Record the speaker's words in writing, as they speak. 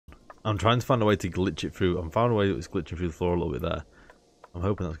I'm trying to find a way to glitch it through. I'm found a way that it's glitching through the floor a little bit there. I'm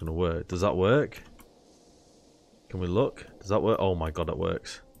hoping that's going to work. Does that work? Can we look? Does that work? Oh my god, that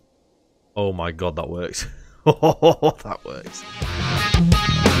works. Oh my god, that works. Oh, that works.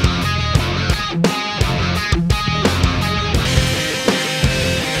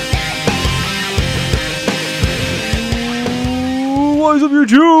 What is up,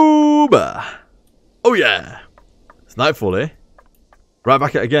 YouTube? Oh yeah, it's Nightfall here. Right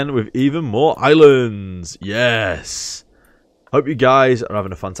back at it again with even more Ylands. Yes. Hope you guys are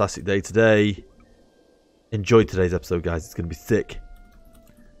having a fantastic day today. Enjoy today's episode, guys. It's going to be thick.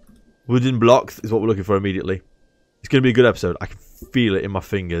 Wooden blocks is what we're looking for immediately. It's going to be a good episode. I can feel it in my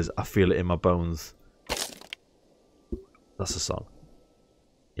fingers. I feel it in my bones. That's a song.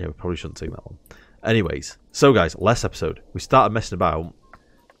 Yeah, we probably shouldn't sing that one. Anyways, so guys, last episode, we started messing about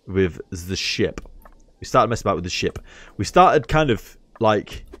with the ship. We started kind of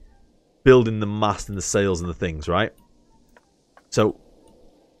like building the mast and the sails and the things, right? So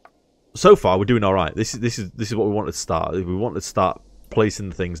far we're doing all right. This is what we wanted to start. We wanted to start placing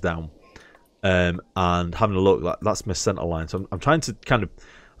the things down, and having a look. Like, that's my center line. So I'm trying to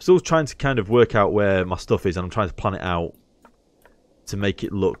still trying to kind of work out where my stuff is, and I'm trying to plan it out to make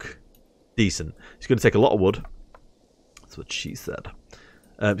it look decent. It's going to take a lot of wood. That's what she said.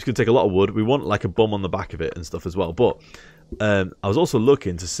 It's going to take a lot of wood. We want like a bum on the back of it and stuff as well. But I was also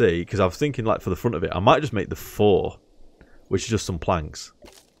looking to see, because I was thinking like for the front of it, I might just make the 4, which is just some planks.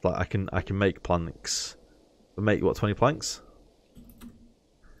 Like I can make planks. Make what, 20 planks?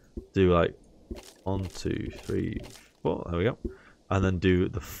 Do like 1, 2, 3, 4. There we go. And then do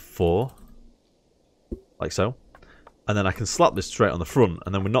the 4, like so. And then I can slap this straight on the front,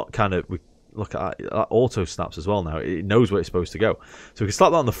 and then we're not kind of, we look at it, that auto snaps as well now. It knows where it's supposed to go. So we can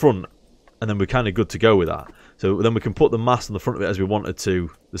slap that on the front, and then we're kind of good to go with that. So then we can put the mast on the front of it as we wanted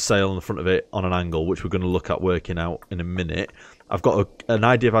to, the sail on the front of it on an angle, which we're going to look at working out in a minute. I've got an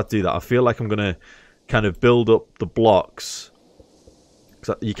idea of how to do that. I feel like I'm going to kind of build up the blocks.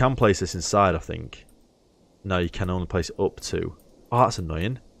 Because you can place this inside, I think. No, you can only place it up to. Oh, that's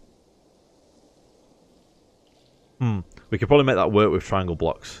annoying. We could probably make that work with triangle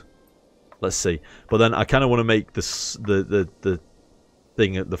blocks. Let's see. But then I kind of want to make this, the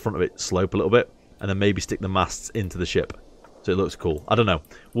thing at the front of it slope a little bit, and then maybe stick the masts into the ship so it looks cool. I don't know.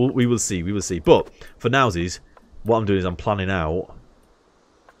 We will see. We will see. But for nowsies, what I'm doing is I'm planning out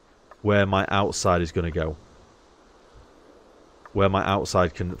where my outside is going to go. Where my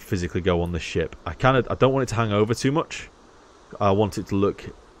outside can physically go on the ship. I don't want it to hang over too much. I want it to look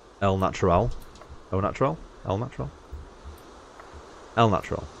au natural. Au natural? El natural? El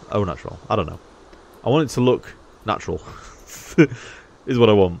natural. Au natural. I don't know. I want it to look natural. Is what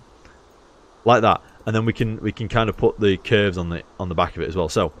I want. Like that. And then we can kind of put the curves on the back of it as well.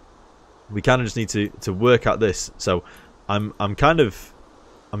 So we kind of just need to work out this. So I'm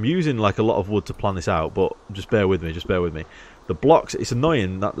using like a lot of wood to plan this out, but just bear with me, The blocks, it's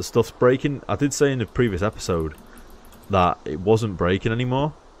annoying that the stuff's breaking. I did say in the previous episode that it wasn't breaking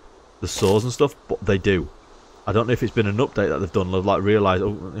anymore, the saws and stuff, but they do. I don't know if it's been an update that they've done. They've like realised,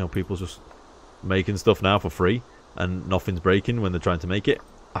 oh, you know, people's just making stuff now for free and nothing's breaking when they're trying to make it.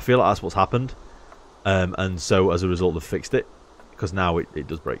 I feel like that's what's happened, and so as a result they've fixed it, because now it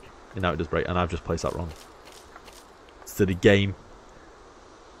does break. Now it does break, and I've just placed that wrong. It's to the game.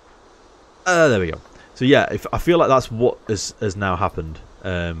 There we go. So yeah, I feel like that's what has now happened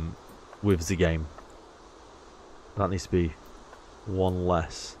with the game. That needs to be one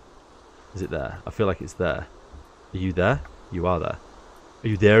less. Is it there? I feel like it's there. Are you there? You are there. Are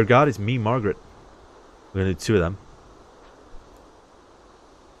you there, God? It's me, Margaret. We're going to do 2 of them.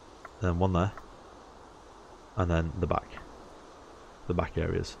 And then 1 there. And then the back. The back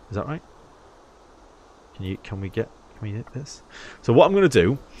areas. Is that right? Can we get this? So what I'm going to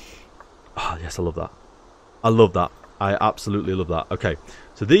do... Oh, yes, I love that. I love that. I absolutely love that. Okay,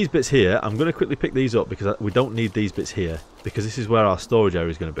 so these bits here, I'm going to quickly pick these up because we don't need these bits here, because this is where our storage area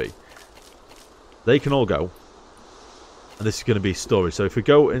is going to be. They can all go, and this is going to be storage. So if we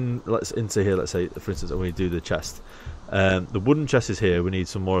go into here, let's say, for instance, and we do the chest. The wooden chest is here. We need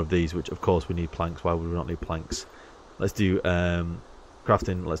some more of these, which of course we need planks. Why would we not need planks? Let's do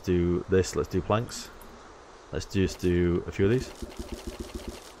crafting. Let's do this. Let's do planks. Let's just do a few of these.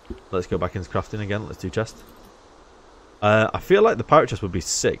 Let's go back into crafting again. Let's do chest. I feel like the pirate chest would be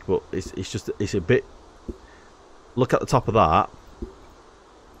sick, but it's a bit. Look at the top of that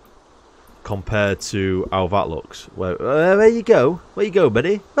compared to how that looks. Where you go? Where you go,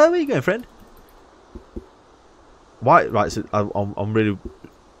 buddy? Where you going, friend? Why? Right. So I'm really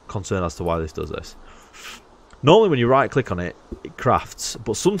concerned as to why this does this. Normally when you right click on it, it crafts,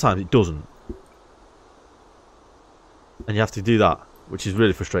 but sometimes it doesn't. And you have to do that, which is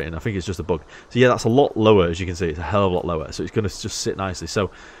really frustrating. I think it's just a bug. So yeah, that's a lot lower, as you can see. It's a hell of a lot lower. So it's going to just sit nicely.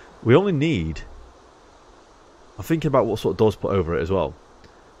 So we only need... I'm thinking about what sort of doors to put over it as well.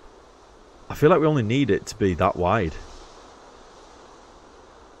 I feel like we only need it to be that wide.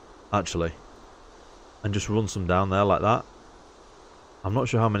 Actually. And just run some down there like that. I'm not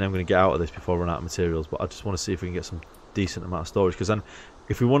sure how many I'm going to get out of this before I run out of materials, but I just want to see if we can get some decent amount of storage. Because then,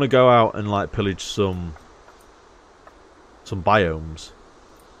 if we want to go out and like pillage some biomes,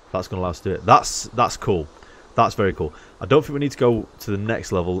 that's going to allow us to do it. That's cool. That's very cool. I don't think we need to go to the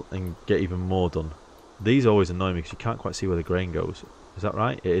next level and get even more done. These always annoy me because you can't quite see where the grain goes. Is that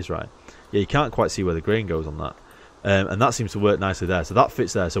right? It is right. Yeah, you can't quite see where the grain goes on that. And that seems to work nicely there. So that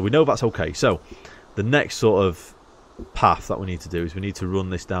fits there. So we know that's okay. So the next sort of path that we need to do is we need to run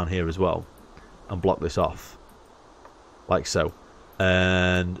this down here as well and block this off. Like so.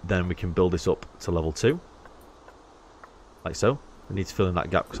 And then we can build this up to level 2. Like so. We need to fill in that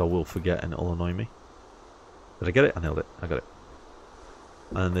gap because I will forget and it'll annoy me. Did I get it? I nailed it. I got it.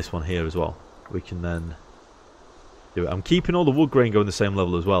 And then this one here as well. We can then do it. I'm keeping all the wood grain going the same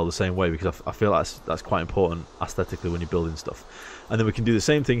level as well, the same way, because I feel that's quite important aesthetically when you're building stuff. And then we can do the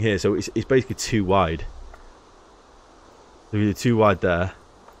same thing here. So it's basically too wide. So we do too wide there.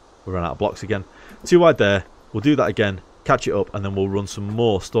 We run out of blocks again. Too wide there. We'll do that again. Catch it up, and then we'll run some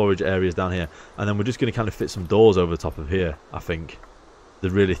more storage areas down here. And then we're just going to kind of fit some doors over the top of here, I think. The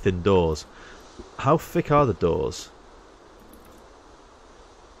really thin doors. How thick are the doors?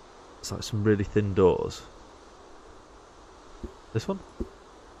 It's like some really thin doors. This one?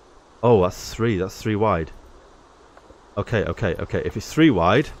 Oh, that's 3. That's 3 wide. Okay, okay, okay. If it's 3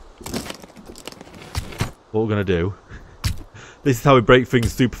 wide, what we're going to do... This is how we break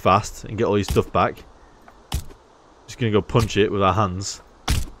things super fast and get all your stuff back. Just going to go punch it with our hands.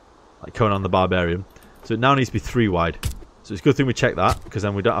 Like Conan the Barbarian. So it now needs to be 3 wide. So it's a good thing we check that, because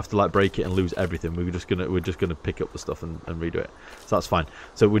then we don't have to like break it and lose everything. We're just gonna pick up the stuff and redo it. So that's fine.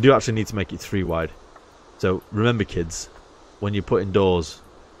 So we do actually need to make it 3 wide. So remember, kids, when you're putting doors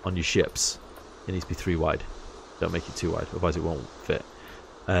on your ships, it needs to be 3 wide. Don't make it too wide, otherwise it won't fit.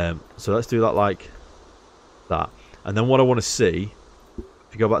 So let's do that like that. And then what I want to see,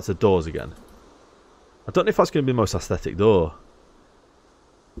 if you go back to the doors again, I don't know if that's going to be the most aesthetic door.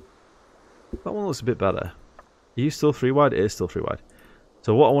 That one looks a bit better. Are you still 3 wide? It is still 3 wide.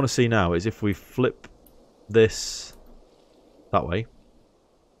 So what I want to see now is if we flip this that way.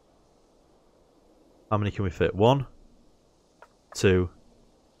 How many can we fit? 1, 2,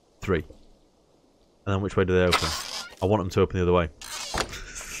 3. And then which way do they open? I want them to open the other way.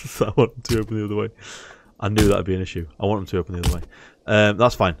 I want them to open the other way. I knew that would be an issue. I want them to open the other way.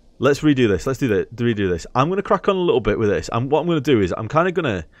 That's fine. Let's redo this. Let's redo this. I'm going to crack on a little bit with this. And what I'm going to do is I'm kind of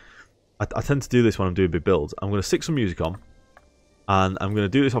going to... I tend to do this when I'm doing big builds. I'm going to stick some music on, and I'm going to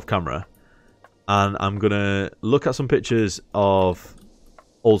do this off camera, and I'm going to look at some pictures of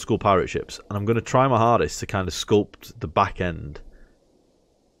old school pirate ships, and I'm going to try my hardest to kind of sculpt the back end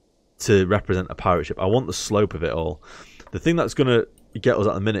to represent a pirate ship. I want the slope of it all. The thing that's going to get us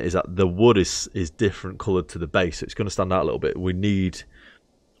at the minute is that the wood is different coloured to the base, so it's going to stand out a little bit. We need,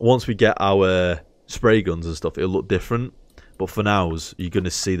 once we get our spray guns and stuff, it'll look different. But for now, you're going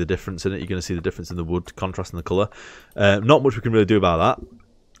to see the difference in it. You're going to see the difference in the wood contrast and the colour. Not much we can really do about that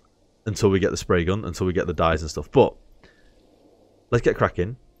until we get the spray gun, until we get the dyes and stuff. But let's get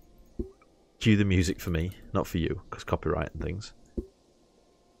cracking. Cue the music for me, not for you, because copyright and things.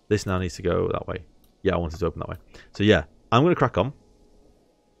 This now needs to go that way. Yeah, I wanted to open that way. So yeah, I'm going to crack on.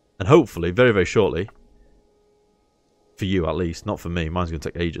 And hopefully, very, very shortly, for you at least, not for me, mine's going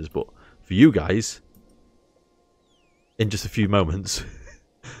to take ages, but for you guys... in just a few moments,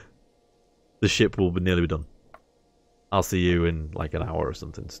 the ship will nearly be done. I'll see you in like an hour or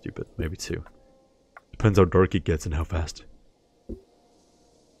something stupid. Maybe 2. Depends how dark it gets and how fast.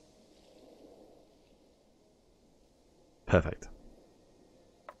 Perfect.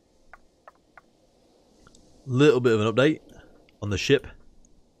 Little bit of an update on the ship.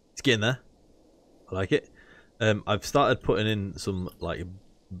 It's getting there. I like it. I've started putting in some like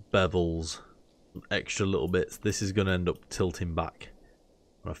bevels, extra little bits. This is going to end up tilting back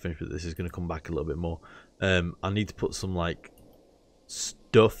when I finish with this. Is going to come back a little bit more. I need to put some like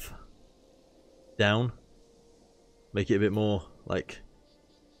stuff down, make it a bit more like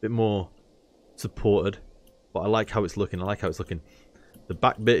supported. But I like how it's looking. I like how it's looking. The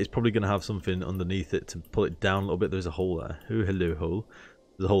back bit is probably going to have something underneath it to pull it down a little bit. There's a hole there. Oh, hello, hole.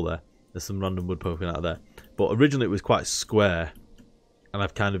 There's a hole there. There's some random wood poking out of there. But originally it was quite square, and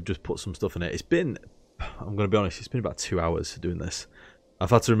I've kind of just put some stuff in it. It's been I'm going to be honest, it's been about 2 hours doing this. I've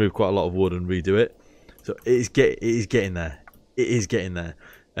had to remove quite a lot of wood and redo it. So it is getting there. It is getting there.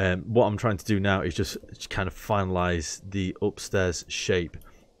 What I'm trying to do now is just kind of finalise the upstairs shape.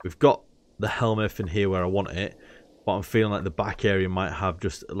 We've got the helmet in here where I want it, but I'm feeling like the back area might have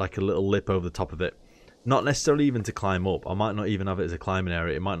just like a little lip over the top of it. Not necessarily even to climb up. I might not even have it as a climbing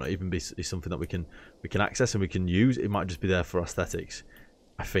area. It might not even be something that we can access and we can use. It might just be there for aesthetics.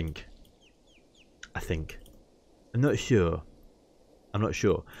 I think. I'm not sure.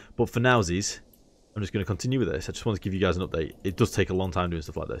 But for nowsies, I'm just going to continue with this. I just want to give you guys an update. It does take a long time doing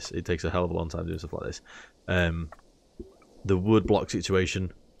stuff like this. It takes a hell of a long time doing stuff like this. The wood block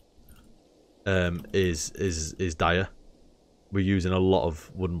situation is dire. We're using a lot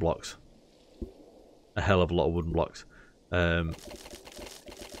of wooden blocks. A hell of a lot of wooden blocks.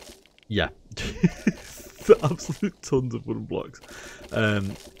 Yeah. Absolute tons of wooden blocks.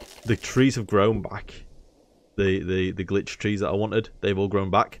 The trees have grown back. The glitch trees that I wanted, they've all grown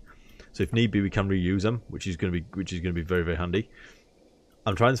back. So if need be, we can reuse them, which is going to be very, very handy.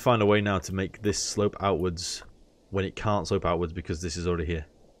 I'm trying to find a way now to make this slope outwards when it can't slope outwards because this is already here.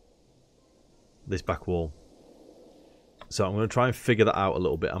 This back wall. So I'm going to try and figure that out a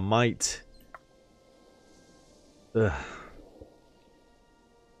little bit. I might.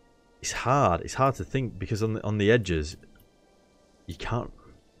 It's hard. It's hard to think because on the edges, you can't.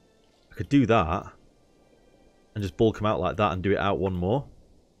 I could do that and just bulk them out like that and do it out one more.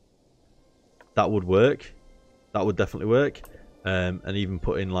 That would work. That would definitely work. And even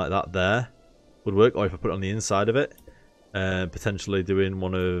put in like that there would work. Or if I put it on the inside of it, potentially doing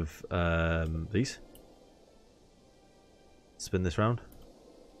one of these. Spin this round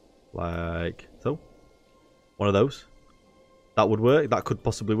like so. One of those. That would work. That could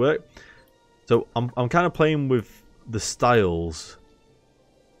possibly work. So I'm kind of playing with the styles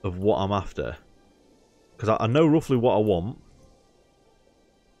of what I'm after, because I know roughly what I want.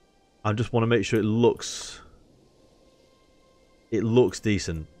 I just want to make sure it looks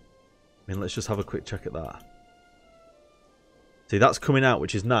decent. I mean, let's just have a quick check at that. See, that's coming out,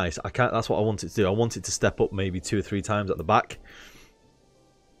 which is nice. That's what I want it to do. I want it to step up maybe 2 or 3 times at the back.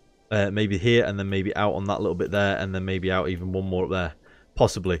 Maybe here, and then maybe out on that little bit there, and then maybe out even one more up there,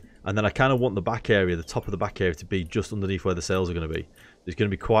 possibly. And then I kind of want the back area, the top of the back area, to be just underneath where the sails are going to be. It's going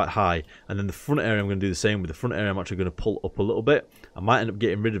to be quite high, and then the front area I'm going to do the same with. The front area I'm actually going to pull up a little bit. I might end up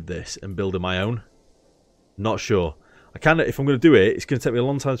getting rid of this and building my own. Not sure. If I'm going to do it, it's going to take me a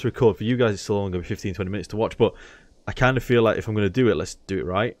long time to record. For you guys, it's still only going to be 15-20 minutes to watch, but I kind of feel like if I'm going to do it, let's do it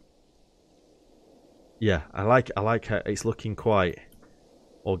right. Yeah, I like how it's looking quite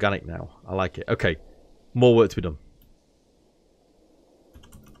organic now. I like it. Okay, more work to be done.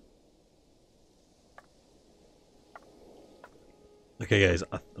 Okay guys,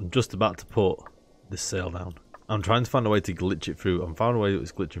 I'm just about to put this sail down. I'm trying to find a way to glitch it through. I'm found a way that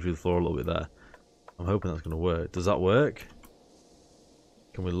it's glitching through the floor a little bit there. I'm hoping that's going to work. Does that work?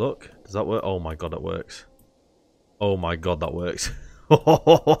 Can we look? Does that work? Oh my god, that works. Oh my god, that works.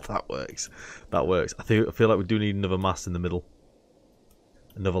 Oh, that works. That works. I feel like we do need another mast in the middle.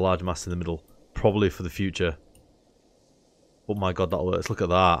 Another large mast in the middle. Probably for the future. Oh my god, that works. Look at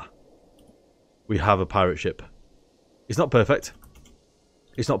that. We have a pirate ship. It's not perfect.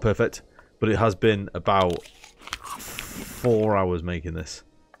 It's not perfect. But it has been about 4 hours making this.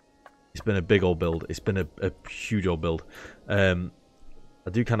 It's been a big old build. It's been a huge old build. I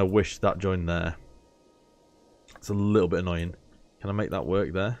do kind of wish that joined there. It's a little bit annoying. Can I make that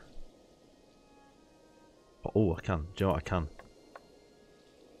work there? Oh, I can. Do you know what I can?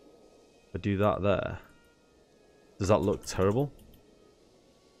 If I do that there, does that look terrible?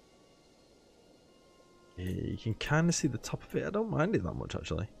 Yeah, you can kind of see the top of it. I don't mind it that much,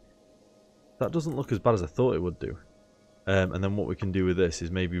 actually. That doesn't look as bad as I thought it would do. And then what we can do with this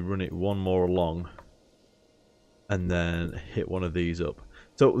is maybe run it one more along, and then hit one of these up.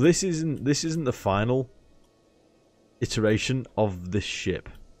 So this isn't the final iteration of this ship.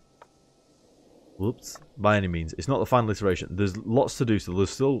 Whoops. By any means. It's not the final iteration. There's lots to do, so there's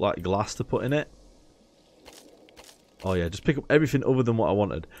still like glass to put in it. Oh yeah, just pick up everything other than what I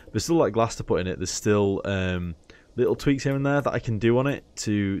wanted. There's still like glass to put in it. There's still little tweaks here and there that I can do on it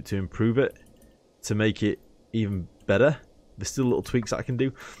to improve it, to make it even better. There's still little tweaks that I can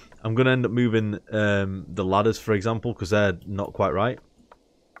do. I'm going to end up moving the ladders, for example, because they're not quite right.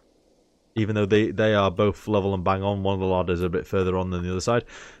 Even though they are both level and bang on, one of the ladders are a bit further on than the other side.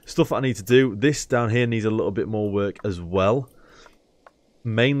 Stuff that I need to do. This down here needs a little bit more work as well.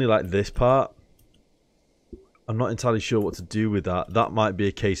 Mainly like this part. I'm not entirely sure what to do with that. That might be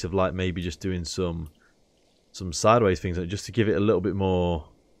a case of like maybe just doing some sideways things, just to give it a little bit more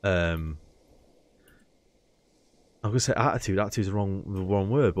I'm going to say attitude. Attitude's the wrong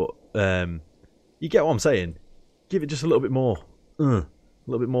word, but you get what I'm saying. Give it just a little bit more. A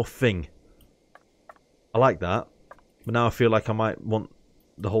little bit more thing. I like that. But now I feel like I might want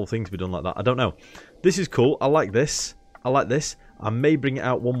the whole thing to be done like that. I don't know. This is cool. I like this. I like this. I may bring it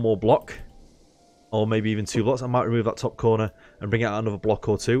out one more block. Or maybe even 2 blocks. I might remove that top corner and bring it out another block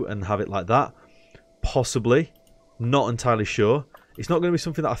or 2 and have it like that. Possibly. Not entirely sure. It's not going to be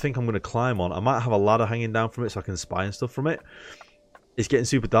something that I think I'm going to climb on. I might have a ladder hanging down from it so I can spy and stuff from it. It's getting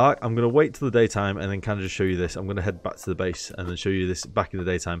super dark. I'm going to wait till the daytime and then kind of just show you this. I'm going to head back to the base and then show you this back in the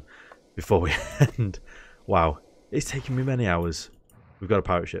daytime before we end. Wow. It's taken me many hours. We've got a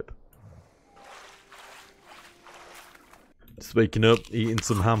pirate ship. Just waking up, eating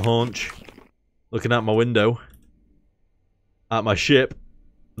some ham haunch. Looking out my window. At my ship.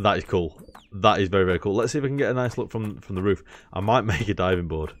 That is cool. That is very, very cool. Let's see if I can get a nice look from the roof. I might make a diving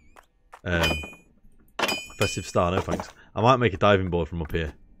board. Festive star, no thanks. I might make a diving board from up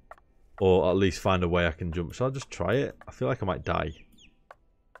here. Or at least find a way I can jump. Shall I just try it? I feel like I might die.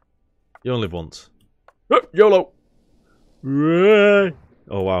 You only live once. YOLO!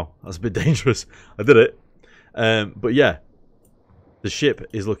 Oh wow, that's a bit dangerous. I did it. But yeah. The ship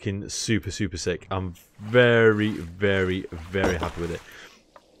is looking super, super sick. I'm very, very, very happy with it.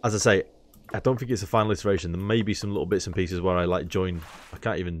 As I say, I don't think it's a final iteration. There may be some little bits and pieces where I like join. I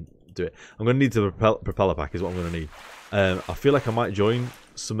can't even do it. I'm going to need the propeller pack is what I'm going to need. I feel like I might join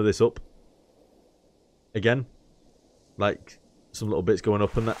some of this up. Again. Like some little bits going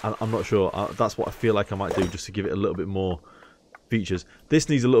up. And I'm not sure. That's what I feel like I might do just to give it a little bit more features. This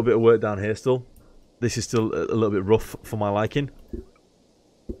needs a little bit of work down here still. This is still a little bit rough for my liking.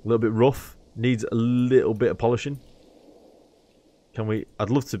 A little bit rough. Needs a little bit of polishing. Can we... I'd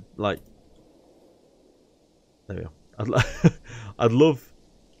love to, like... There we go. I'd love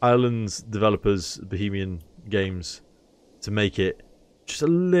Ylands developers, Bohemian Games, to make it just a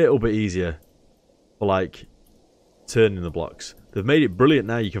little bit easier for, like, turning the blocks. They've made it brilliant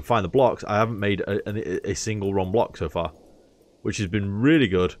now. You can find the blocks. I haven't made a single wrong block so far, which has been really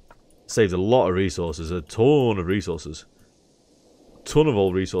good. Saved a lot of resources. A ton of resources. Ton of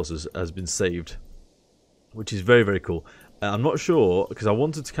old resources has been saved, which is very, very cool. I'm not sure, because I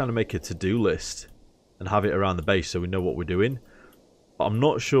wanted to kind of make a to-do list and have it around the base so we know what we're doing. But I'm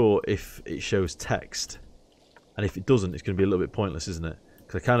not sure if it shows text. And if it doesn't, it's going to be a little bit pointless, isn't it?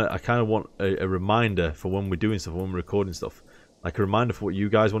 Because I kind of want a reminder for when we're doing stuff, when we're recording stuff. Like a reminder for what you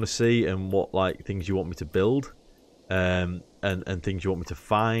guys want to see and what like things you want me to build. And things you want me to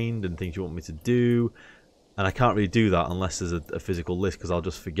find and things you want me to do. And I can't really do that unless there's a physical list because I'll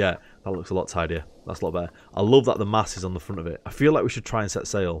just forget. That looks a lot tidier. That's a lot better. I love that the mast is on the front of it. I feel like we should try and set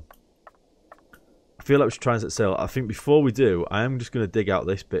sail. I think before we do, I am just going to dig out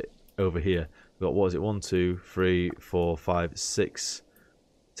this bit over here. We've got, what is it? 1, 2, 3, 4, 5, 6.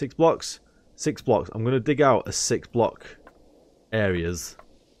 6 blocks? 6 blocks. I'm going to dig out a 6 block areas.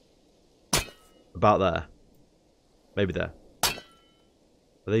 About there. Maybe there.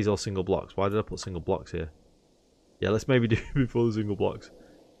 Are these all single blocks? Why did I put single blocks here? Yeah, let's maybe do it before the single blocks.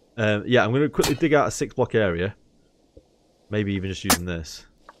 Yeah, I'm going to quickly dig out a 6 block area. Maybe even just using this.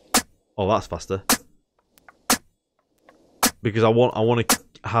 Oh, that's faster. Because I want to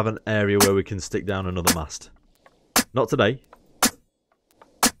have an area where we can stick down another mast. Not today.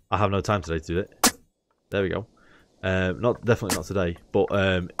 I have no time today to do it. There we go. Definitely not today, but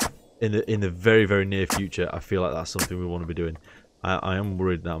in the very, very near future, I feel like that's something we want to be doing. I am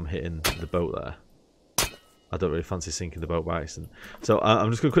worried that I'm hitting the boat there. I don't really fancy sinking the boat by accident. So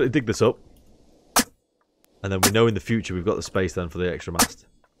I'm just going to quickly dig this up. And then we know in the future we've got the space then for the extra mast.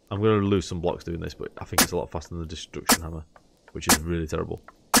 I'm going to lose some blocks doing this, but I think it's a lot faster than the destruction hammer, which is really terrible.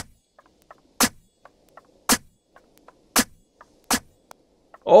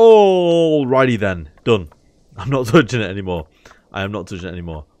 Alrighty then. Done. I'm not touching it anymore. I am not touching it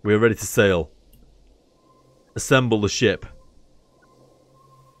anymore. We are ready to sail. Assemble the ship.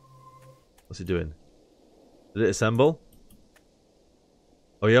 What's it doing? Did it assemble?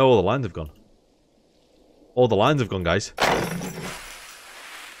 Oh yeah, all the lines have gone. All the lines have gone, guys.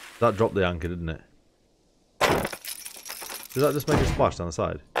 That dropped the anchor, didn't it? Did that just make a splash down the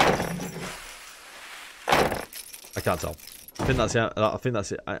side? I can't tell. I think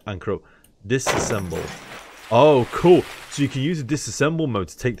that's it. Anchor up. Disassemble. Oh, cool. So you can use a disassemble mode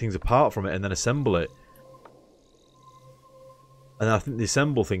to take things apart from it and then assemble it. And I think the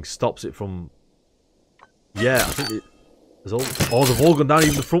assemble thing stops it from... Yeah, I think it... There's all... Oh, they've all gone down.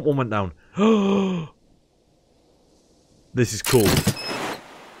 Even the front one went down. This is cool.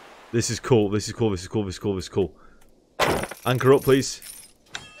 This is cool. This is cool. This is cool. This is cool. This is cool. Anchor up, please.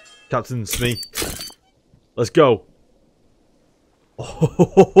 Captain Smee. Let's go.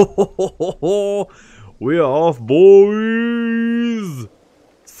 Oh, we are off, boys!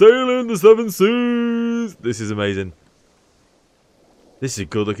 Sailing the seven seas! This is amazing. This is a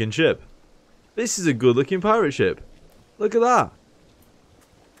good looking ship. This is a good looking pirate ship. Look at that.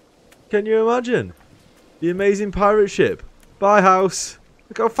 Can you imagine? The amazing pirate ship. Bye, house.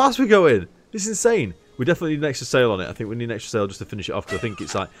 Look how fast we're going. This is insane. We definitely need an extra sail on it. I think we need an extra sail just to finish it off, because I think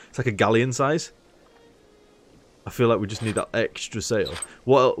it's like a galleon size. I feel like we just need that extra sail.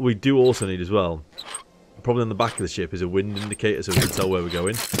 What we do also need as well, probably on the back of the ship, is a wind indicator so we can tell where we're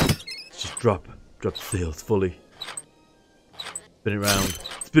going. Let's just drop the sails fully. Spin it around.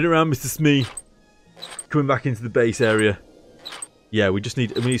 Spin it around, Mr. Smee. Coming back into the base area. Yeah, we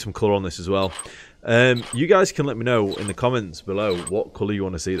need some colour on this as well. You guys can let me know in the comments below what colour you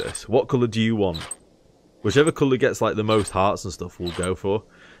want to see this. What colour do you want? Whichever colour gets like the most hearts and stuff, we'll go for.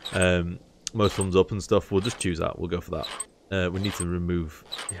 Most thumbs up and stuff, we'll just choose that. We'll go for that. We need to remove...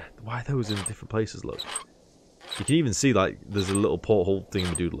 Yeah, why are those in different places, look? You can even see, like, there's a little porthole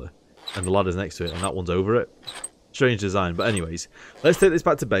thingamadoodler. And the ladder's next to it, and that one's over it. Strange design. But anyways, let's take this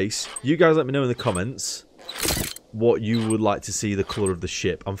back to base. You guys let me know in the comments what you would like to see the colour of the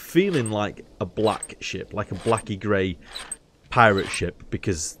ship. I'm feeling like a black ship. Like a blacky grey pirate ship.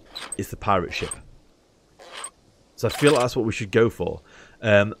 Because it's the pirate ship. So I feel like that's what we should go for.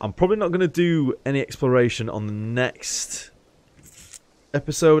 I'm probably not going to do any exploration on the next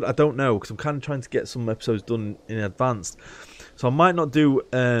episode. I don't know, because I'm kind of trying to get some episodes done in advance. So I might not do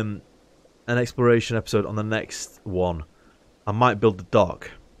an exploration episode on the next one. I might build the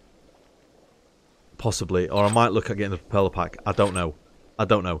dock. Possibly. Or I might look at getting the propeller pack. I don't know. I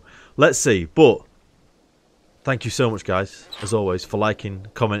don't know. Let's see. But thank you so much, guys, as always, for liking,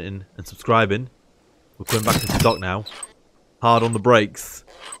 commenting, and subscribing. We're coming back to the dock now. Hard on the brakes.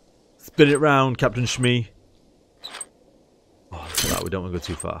 Spin it round, Captain Shmee. Oh, look at that. We don't want to go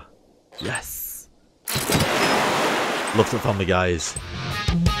too far. Yes. Love the family, guys.